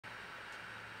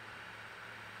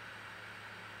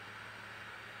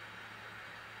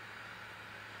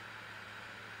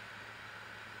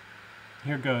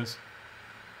Here goes.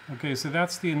 Okay, so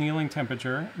that's the annealing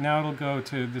temperature. Now it'll go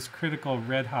to this critical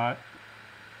red hot.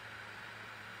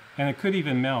 And it could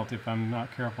even melt if I'm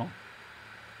not careful.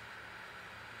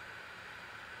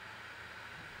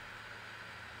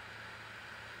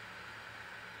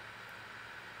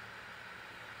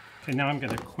 Okay, now I'm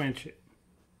going to quench it.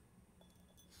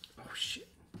 Oh, shit.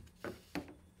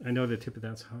 I know the tip of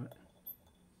that's hot.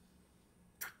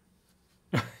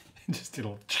 Just did a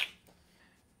little...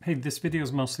 Hey, this video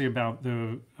is mostly about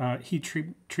the heat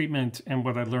treatment and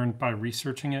what I learned by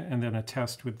researching it and then a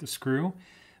test with the screw.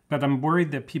 But I'm worried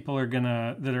that people are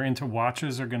that are into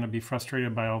watches are gonna be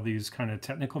frustrated by all these kind of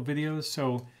technical videos.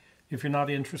 So if you're not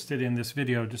interested in this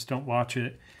video, just don't watch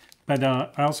it. But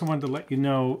I also wanted to let you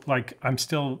know, like, I'm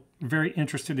still very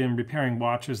interested in repairing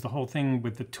watches. The whole thing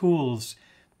with the tools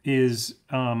is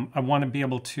I want to be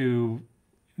able to,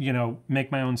 you know,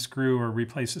 make my own screw or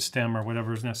replace a stem or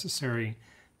whatever is necessary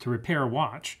to repair a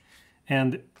watch.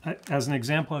 And as an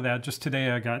example of that, just today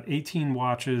I got 18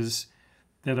 watches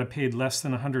that I paid less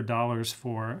than $100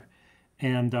 for.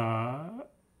 And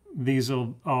these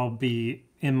will all be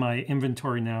in my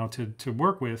inventory now to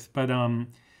work with. But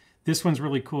this one's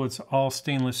really cool. It's all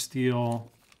stainless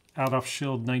steel, out of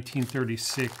shield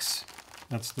 1936.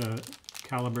 That's the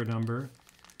caliber number.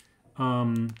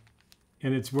 And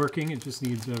it's working. It just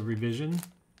needs a revision.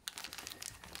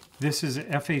 This is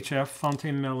FHF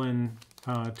Fontaine-Mellon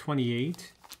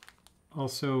 28.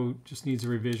 Also just needs a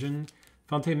revision.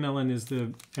 Fontaine-Mellon is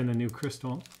and a new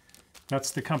crystal.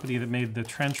 That's the company that made the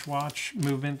trench watch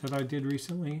movement that I did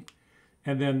recently.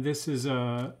 And then this is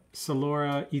a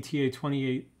Solora ETA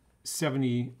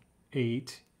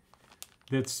 2878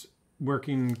 that's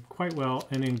working quite well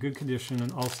and in good condition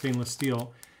and all stainless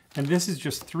steel. And this is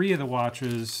just 3 of the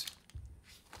watches.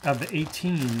 Of the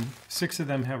 18, 6 of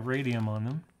them have radium on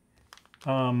them.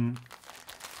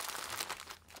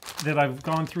 That I've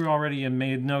gone through already and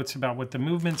made notes about what the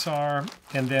movements are,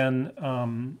 and then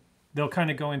they'll kind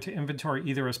of go into inventory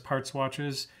either as parts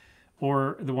watches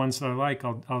or the ones that I like,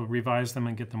 I'll revise them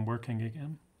and get them working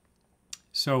again.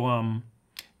 So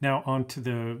now on to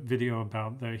the video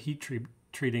about the heat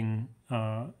treating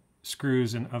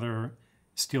screws and other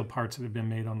steel parts that have been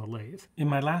made on the lathe. In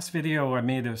my last video, I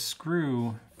made a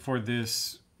screw for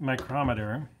this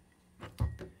micrometer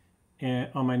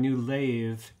on my new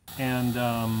lathe, and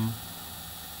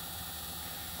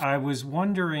I was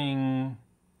wondering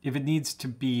if it needs to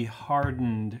be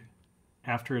hardened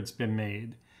after it's been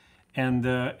made. And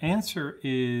the answer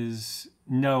is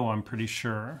no, I'm pretty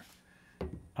sure.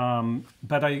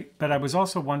 But I was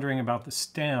also wondering about the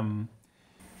stem.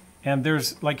 And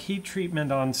there's like heat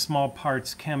treatment on small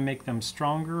parts can make them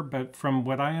stronger, but from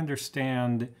what I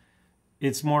understand,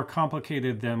 it's more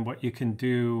complicated than what you can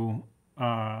do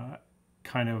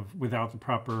kind of without the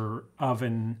proper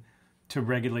oven to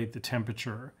regulate the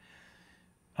temperature.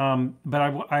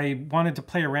 But I wanted to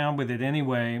play around with it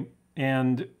anyway,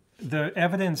 and the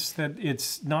evidence that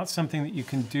it's not something that you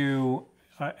can do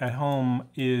at home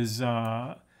is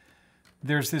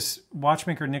there's this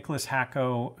watchmaker, Nicholas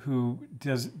Hacko, who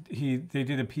they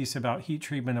did a piece about heat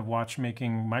treatment of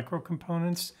watchmaking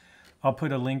microcomponents. I'll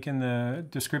put a link in the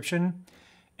description.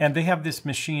 And they have this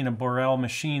machine, a Borel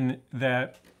machine,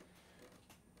 that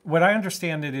what I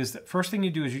understand it is that first thing you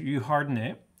do is you harden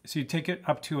it. So you take it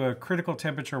up to a critical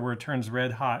temperature where it turns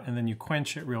red hot, and then you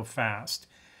quench it real fast.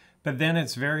 But then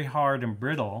it's very hard and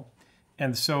brittle.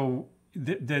 And so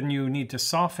then you need to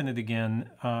soften it again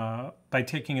by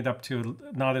taking it up to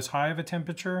not as high of a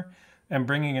temperature and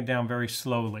bringing it down very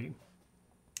slowly.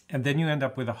 And then you end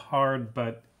up with a hard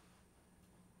but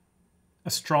a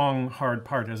strong hard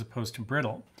part as opposed to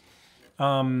brittle.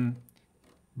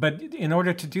 But in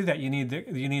order to do that, you need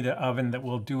an oven that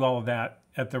will do all of that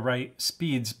at the right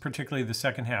speeds, particularly the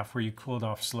second half where you cool it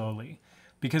off slowly,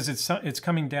 because it's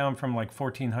coming down from like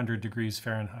 1400 degrees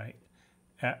Fahrenheit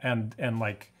and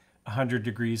like 100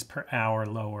 degrees per hour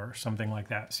lower, something like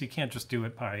that. So you can't just do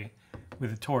it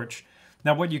with a torch.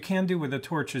 Now what you can do with a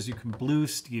torch is you can blue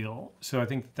steel. So I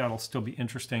think that'll still be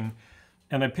interesting.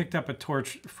 And I picked up a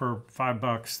torch for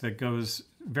 $5 that goes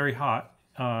very hot,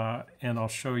 and I'll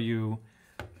show you.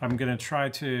 I'm going to try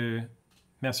to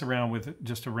mess around with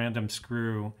just a random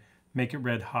screw, make it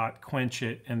red hot, quench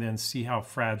it, and then see how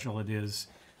fragile it is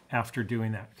after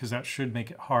doing that, because that should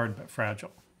make it hard but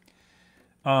fragile.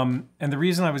 And the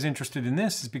reason I was interested in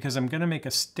this is because I'm going to make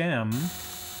a stem,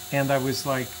 and I was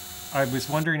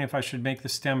wondering if I should make the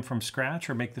stem from scratch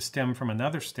or make the stem from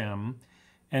another stem.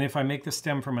 And if I make the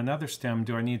stem from another stem,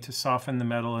 do I need to soften the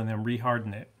metal and then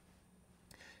reharden it?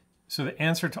 So the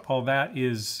answer to all that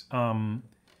is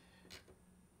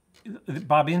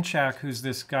Bob Inchak, who's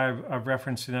this guy I've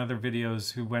referenced in other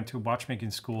videos who went to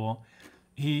watchmaking school,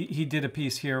 he did a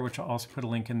piece here, which I'll also put a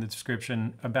link in the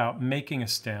description, about making a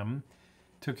stem.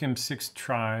 Took him 6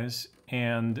 tries,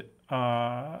 and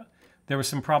there were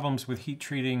some problems with heat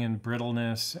treating and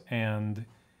brittleness and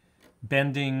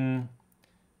bending,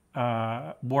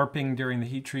 warping during the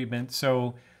heat treatment.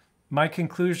 So my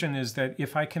conclusion is that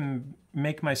if I can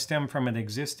make my stem from an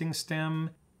existing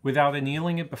stem without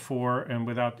annealing it before and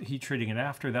without heat treating it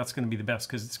after, that's going to be the best,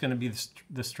 because it's going to be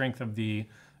the strength of the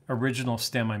original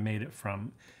stem I made it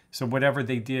from. So whatever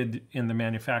they did in the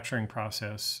manufacturing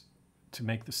process to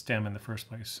make the stem in the first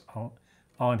place,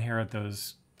 I'll inherit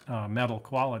those metal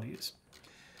qualities.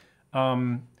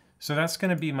 So that's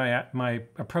going to be my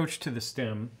approach to the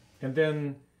stem. And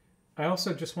then I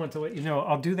also just want to let you know,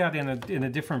 I'll do that in a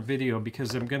different video,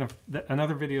 because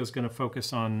another video is going to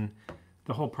focus on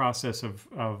the whole process of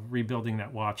rebuilding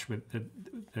that watch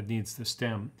that needs the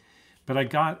stem. But I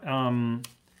got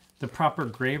the proper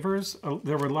gravers.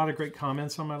 There were a lot of great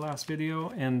comments on my last video,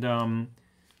 and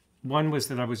one was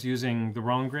that I was using the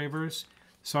wrong gravers.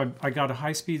 So I got a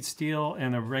high-speed steel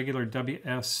and a regular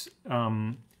WS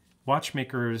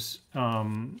watchmaker's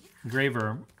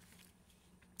graver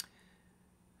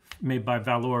made by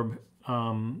Valorbe,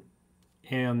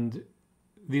 and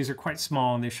these are quite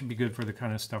small, and they should be good for the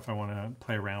kind of stuff I want to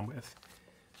play around with.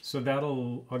 So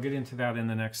I'll get into that in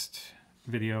the next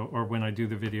video, or when I do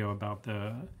the video about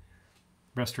the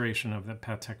restoration of the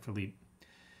Patek Philippe.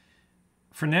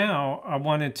 For now, I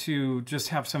wanted to just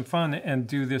have some fun and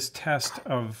do this test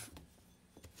of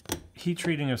heat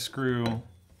treating a screw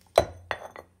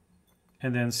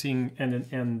and then seeing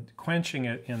and quenching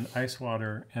it in ice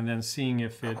water, and then seeing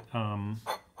if it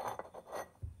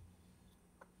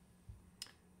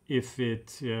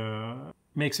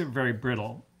makes it very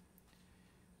brittle,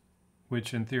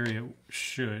 which in theory it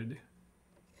should.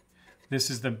 This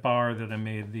is the bar that I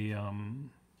made the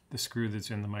screw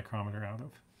that's in the micrometer out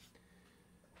of.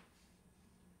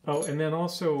 Oh, and then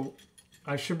also,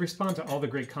 I should respond to all the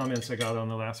great comments I got on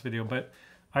the last video, but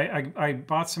I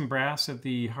bought some brass at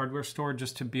the hardware store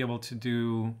just to be able to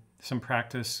do some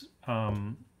practice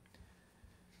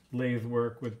lathe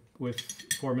work with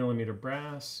 4mm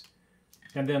brass.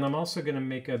 And then I'm also going to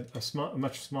make a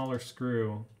much smaller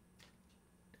screw.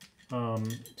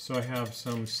 So I have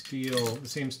some steel, the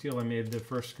same steel I made the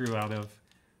first screw out of.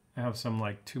 I have some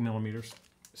like 2mm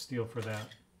steel for that.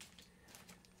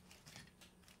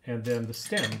 And then the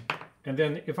stem. And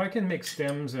then if I can make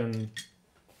stems and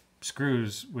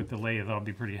screws with the lathe, I'll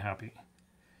be pretty happy.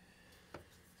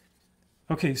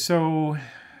 Okay, so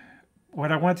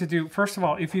what I want to do, first of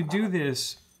all, if you do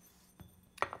this,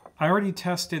 I already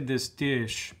tested this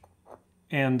dish,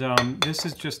 and this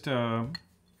is just a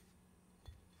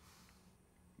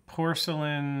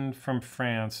porcelain from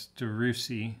France, de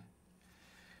Russie.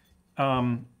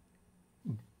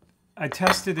 I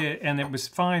tested it and it was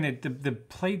fine. The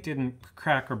plate didn't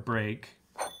crack or break,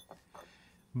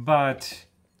 but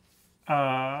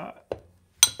I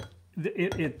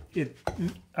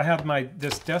had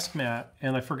this desk mat,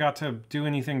 and I forgot to do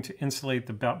anything to insulate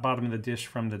the bottom of the dish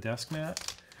from the desk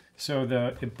mat, so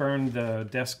it burned the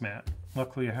desk mat.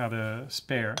 Luckily, I had a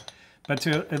spare. But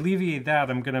to alleviate that,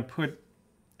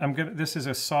 this is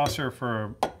a saucer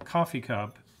for a coffee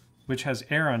cup, which has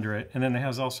air under it, and then it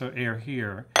has also air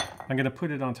here. I'm going to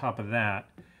put it on top of that,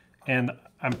 and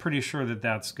I'm pretty sure that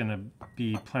that's going to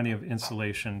be plenty of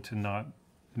insulation to not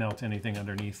melt anything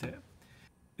underneath it.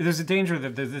 There's a danger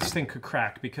that this thing could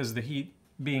crack because of the heat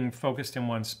being focused in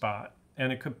one spot,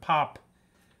 and it could pop,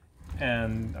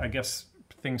 and I guess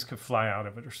things could fly out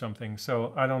of it or something.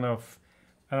 So I don't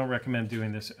recommend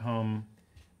doing this at home.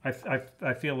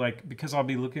 I feel like, because I'll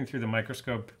be looking through the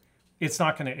microscope, it's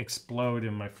not going to explode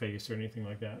in my face or anything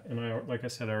like that. And like I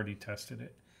said, I already tested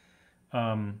it.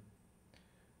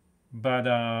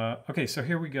 Okay, so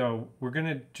here we go. We're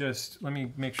going to let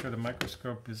me make sure the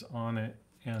microscope is on it,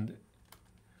 and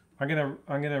I'm going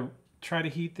to try to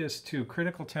heat this to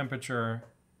critical temperature,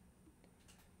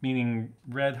 meaning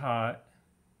red hot.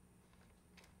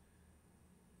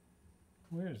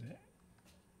 Where is it?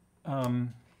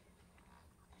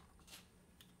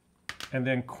 And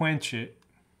then quench it.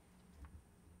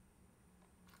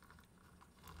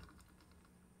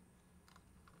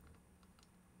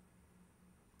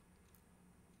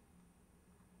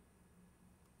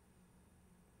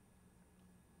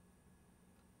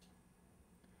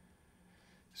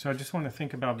 So I just want to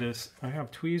think about this. I have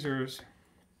tweezers.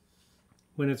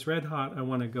 When it's red hot, I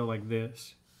want to go like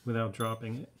this without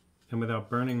dropping it and without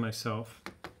burning myself.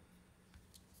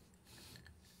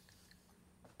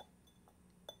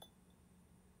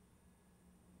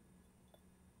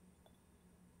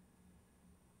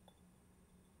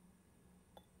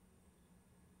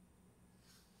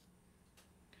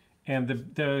 And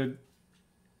the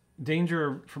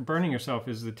danger for burning yourself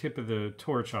is the tip of the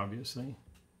torch, obviously.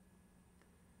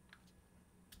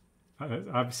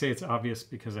 I say it's obvious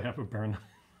because I have a burn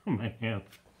on my hand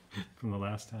from the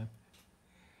last time.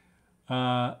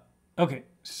 Okay,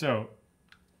 so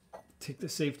take the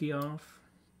safety off.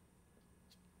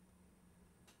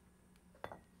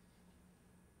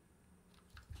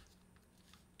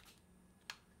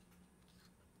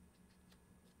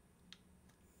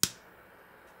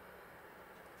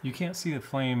 You can't see the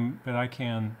flame, but I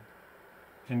can,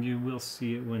 and you will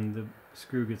see it when the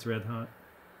screw gets red hot.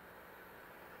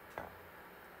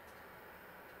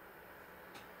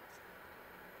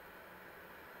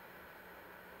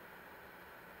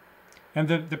 And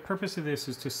the purpose of this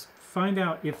is to find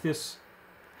out if this,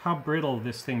 how brittle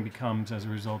this thing becomes as a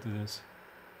result of this.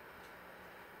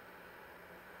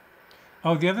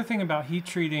 Oh, the other thing about heat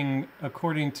treating,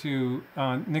 according to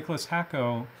Nicholas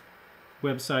Hacko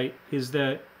website, is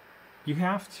that you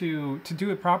have to do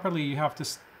it properly, you have to,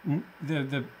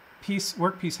 the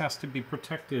workpiece has to be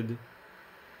protected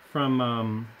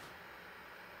from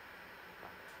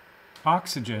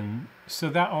oxygen. So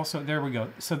that also, there we go.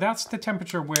 So that's the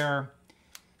temperature where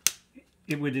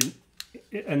it would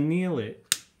anneal it.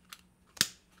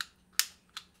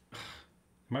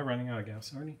 Am I running out of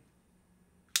gas already?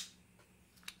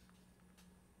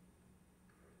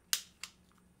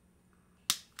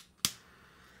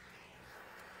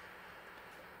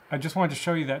 I just wanted to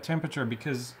show you that temperature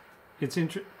because it's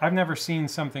I've never seen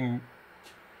something,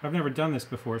 I've never done this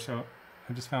before, so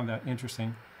I just found that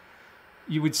interesting.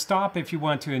 You would stop if you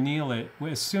want to anneal it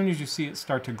as soon as you see it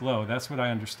start to glow. That's what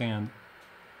I understand.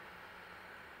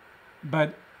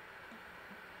 But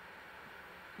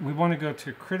we want to go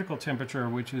to critical temperature,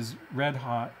 which is red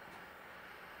hot.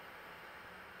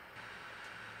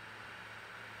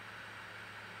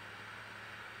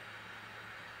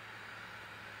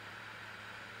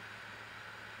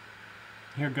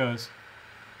 Here goes.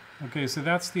 Okay, so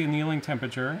that's the annealing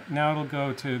temperature. Now it'll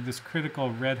go to this critical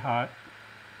red hot.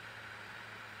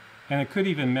 And it could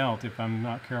even melt if I'm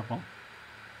not careful.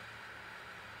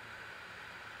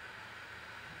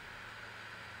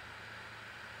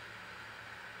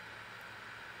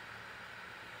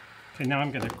 Okay, now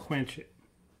I'm going to quench it.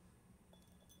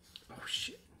 Oh,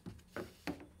 shit.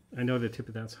 I know the tip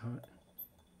of that's hot.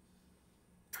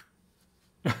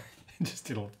 Just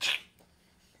did a little...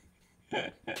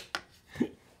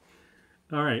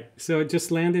 All right, so it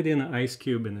just landed in an ice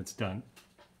cube and it's done.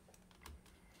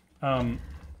 Now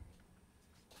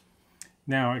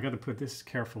I got to put this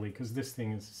carefully because this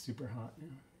thing is super hot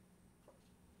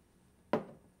now.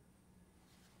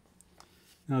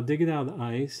 Now I'll dig it out of the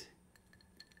ice.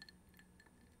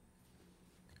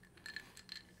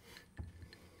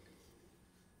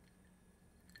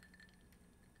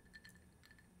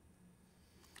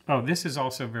 Oh, this is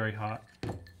also very hot.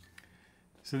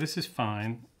 So this is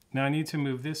fine. Now I need to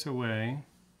move this away.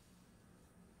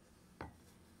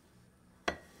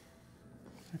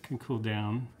 That can cool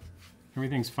down.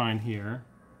 Everything's fine here.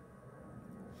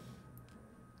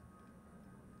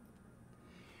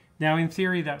 Now in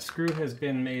theory that screw has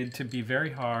been made to be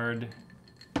very hard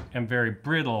and very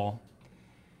brittle.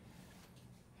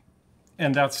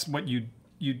 And that's what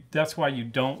that's why you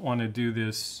don't want to do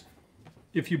this.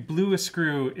 If you blew a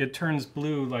screw, it turns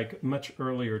blue like much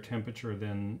earlier temperature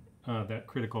than that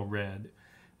critical red.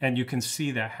 And you can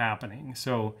see that happening.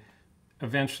 So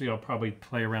eventually I'll probably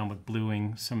play around with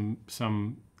bluing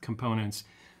some components.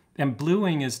 And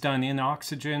bluing is done in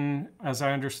oxygen, as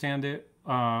I understand it,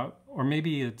 or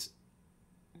maybe it's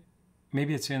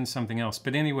in something else.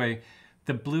 But anyway,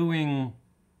 the bluing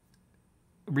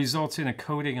results in a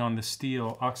coating on the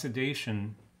steel,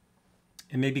 oxidation.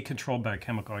 It may be controlled by a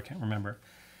chemical, I can't remember.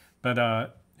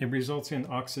 But it results in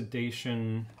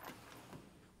oxidation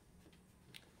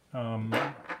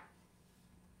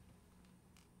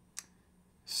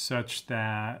such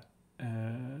that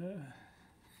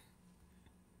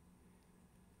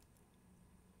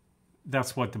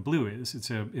that's what the blue is.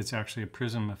 It's actually a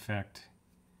prism effect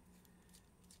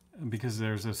because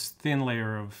there's a thin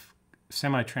layer of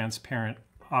semi-transparent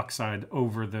oxide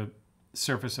over the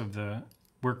surface of the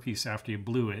workpiece after you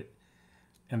blew it,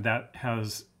 and that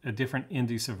has a different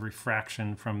index of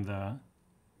refraction from the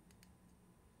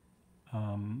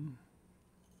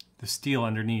steel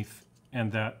underneath,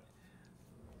 and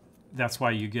that's why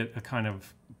you get a kind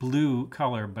of blue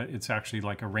color, but it's actually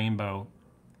like a rainbow.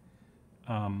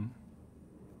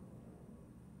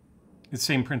 It's the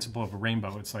same principle of a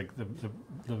rainbow. It's like the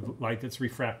light that's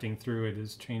refracting through it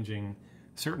is changing.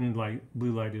 Certain light,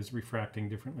 blue light, is refracting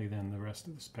differently than the rest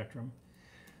of the spectrum.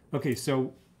 Okay,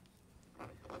 so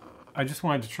I just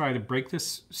wanted to try to break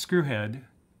this screw head,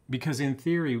 because in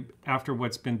theory, after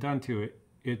what's been done to it,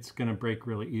 it's going to break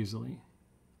really easily.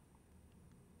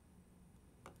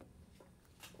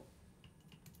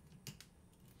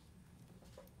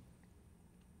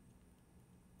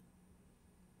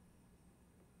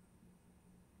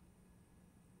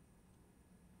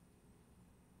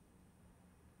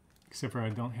 Except for I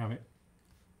don't have it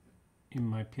in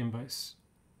my pin vise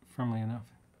firmly enough.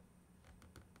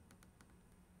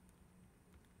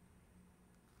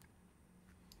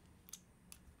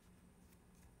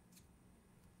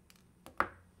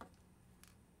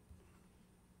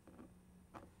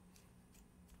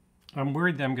 I'm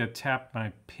worried that I'm going to tap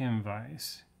my pin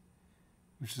vise,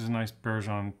 which is a nice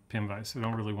Bergeon pin vise. I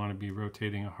don't really want to be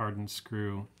rotating a hardened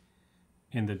screw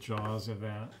in the jaws of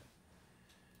that.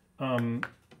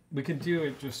 We could do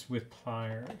it just with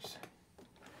pliers.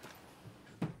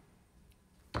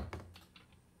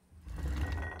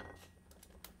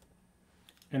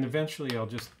 And eventually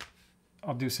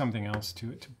I'll do something else to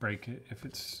it to break it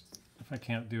if I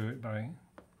can't do it by,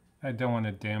 I don't want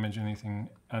to damage anything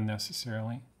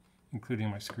unnecessarily, including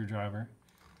my screwdriver.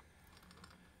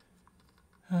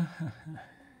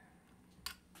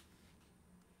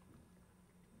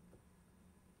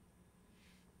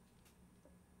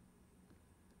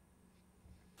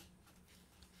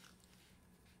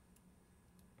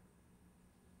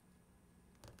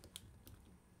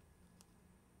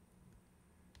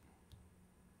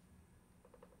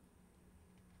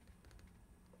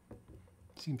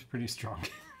 Seems pretty strong.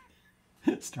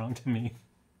 Strong to me.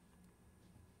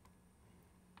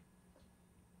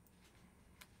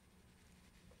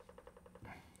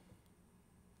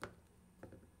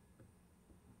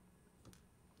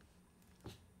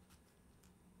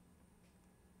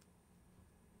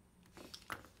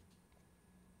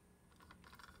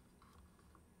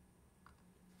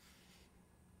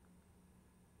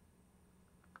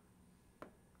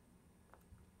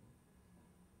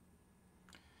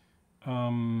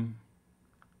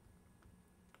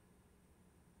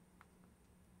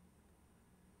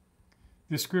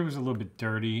 This screw is a little bit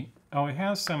dirty. Oh, it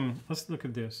has some, let's look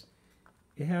at this.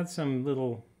 It had some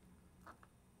little,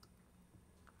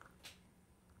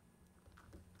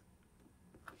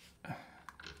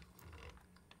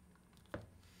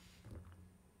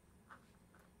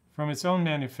 from its own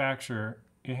manufacturer,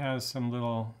 it has some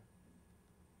little,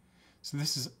 so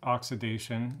this is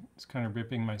oxidation. It's kind of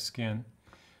ripping my skin.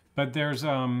 But there's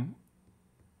a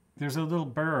little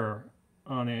burr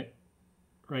on it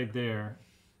right there.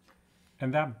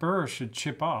 And that burr should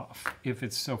chip off if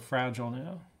it's so fragile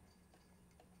now.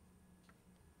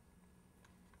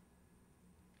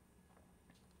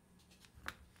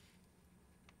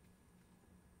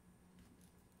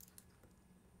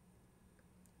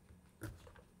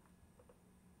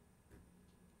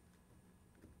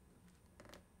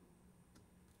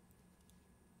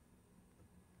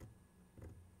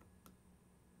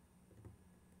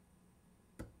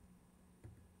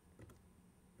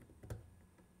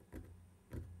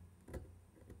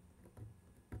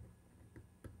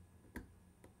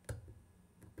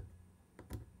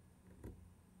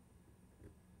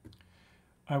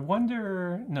 I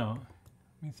wonder, no,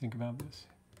 let me think about this.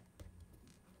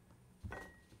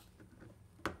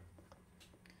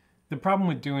 The problem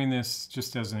with doing this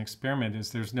just as an experiment is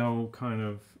there's no kind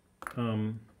of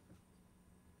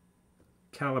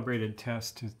calibrated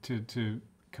test to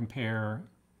compare,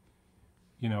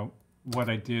 you know, what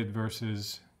I did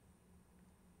versus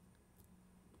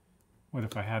what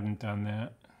if I hadn't done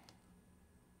that.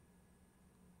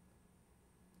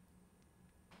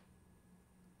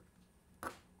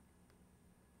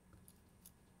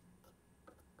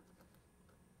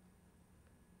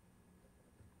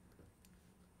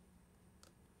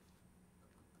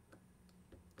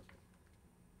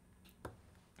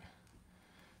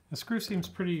 The screw seems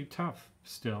pretty tough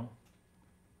still.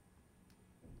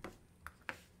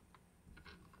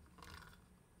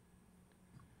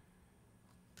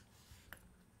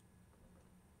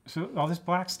 So all this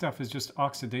black stuff is just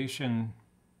oxidation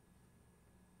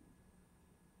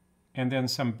and then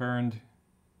some burned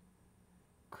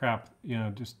crap, you know,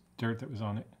 just dirt that was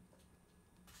on it.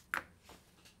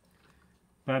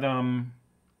 But I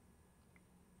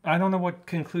don't know what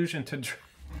conclusion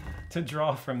to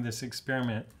draw from this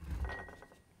experiment.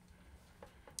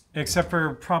 Except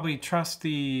for probably trust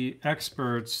the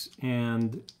experts,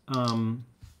 and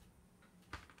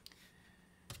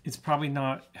it's probably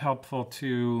not helpful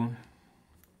to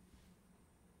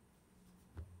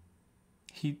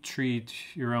heat treat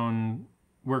your own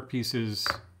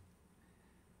workpieces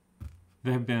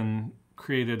that have been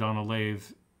created on a lathe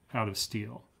out of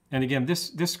steel. And again,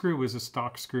 this screw was a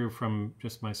stock screw from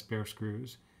just my spare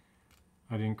screws.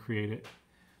 I didn't create it.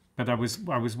 But I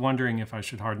was wondering if I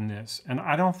should harden this. And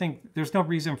I don't think, there's no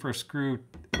reason for a screw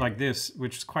like this,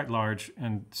 which is quite large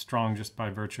and strong just by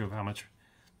virtue of how much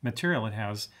material it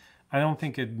has. I don't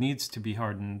think it needs to be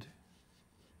hardened.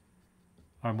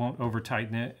 I won't over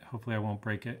tighten it. Hopefully I won't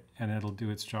break it, and it'll do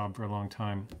its job for a long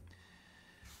time.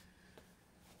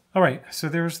 All right, so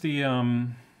there's the,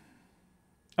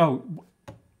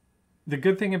 the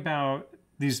good thing about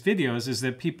these videos is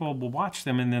that people will watch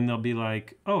them and then they'll be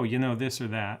like, oh, you know, this or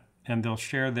that. And they'll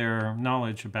share their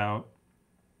knowledge about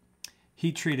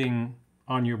heat treating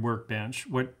on your workbench,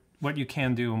 what you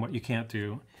can do and what you can't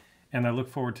do. And I look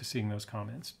forward to seeing those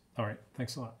comments. All right,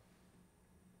 thanks a lot.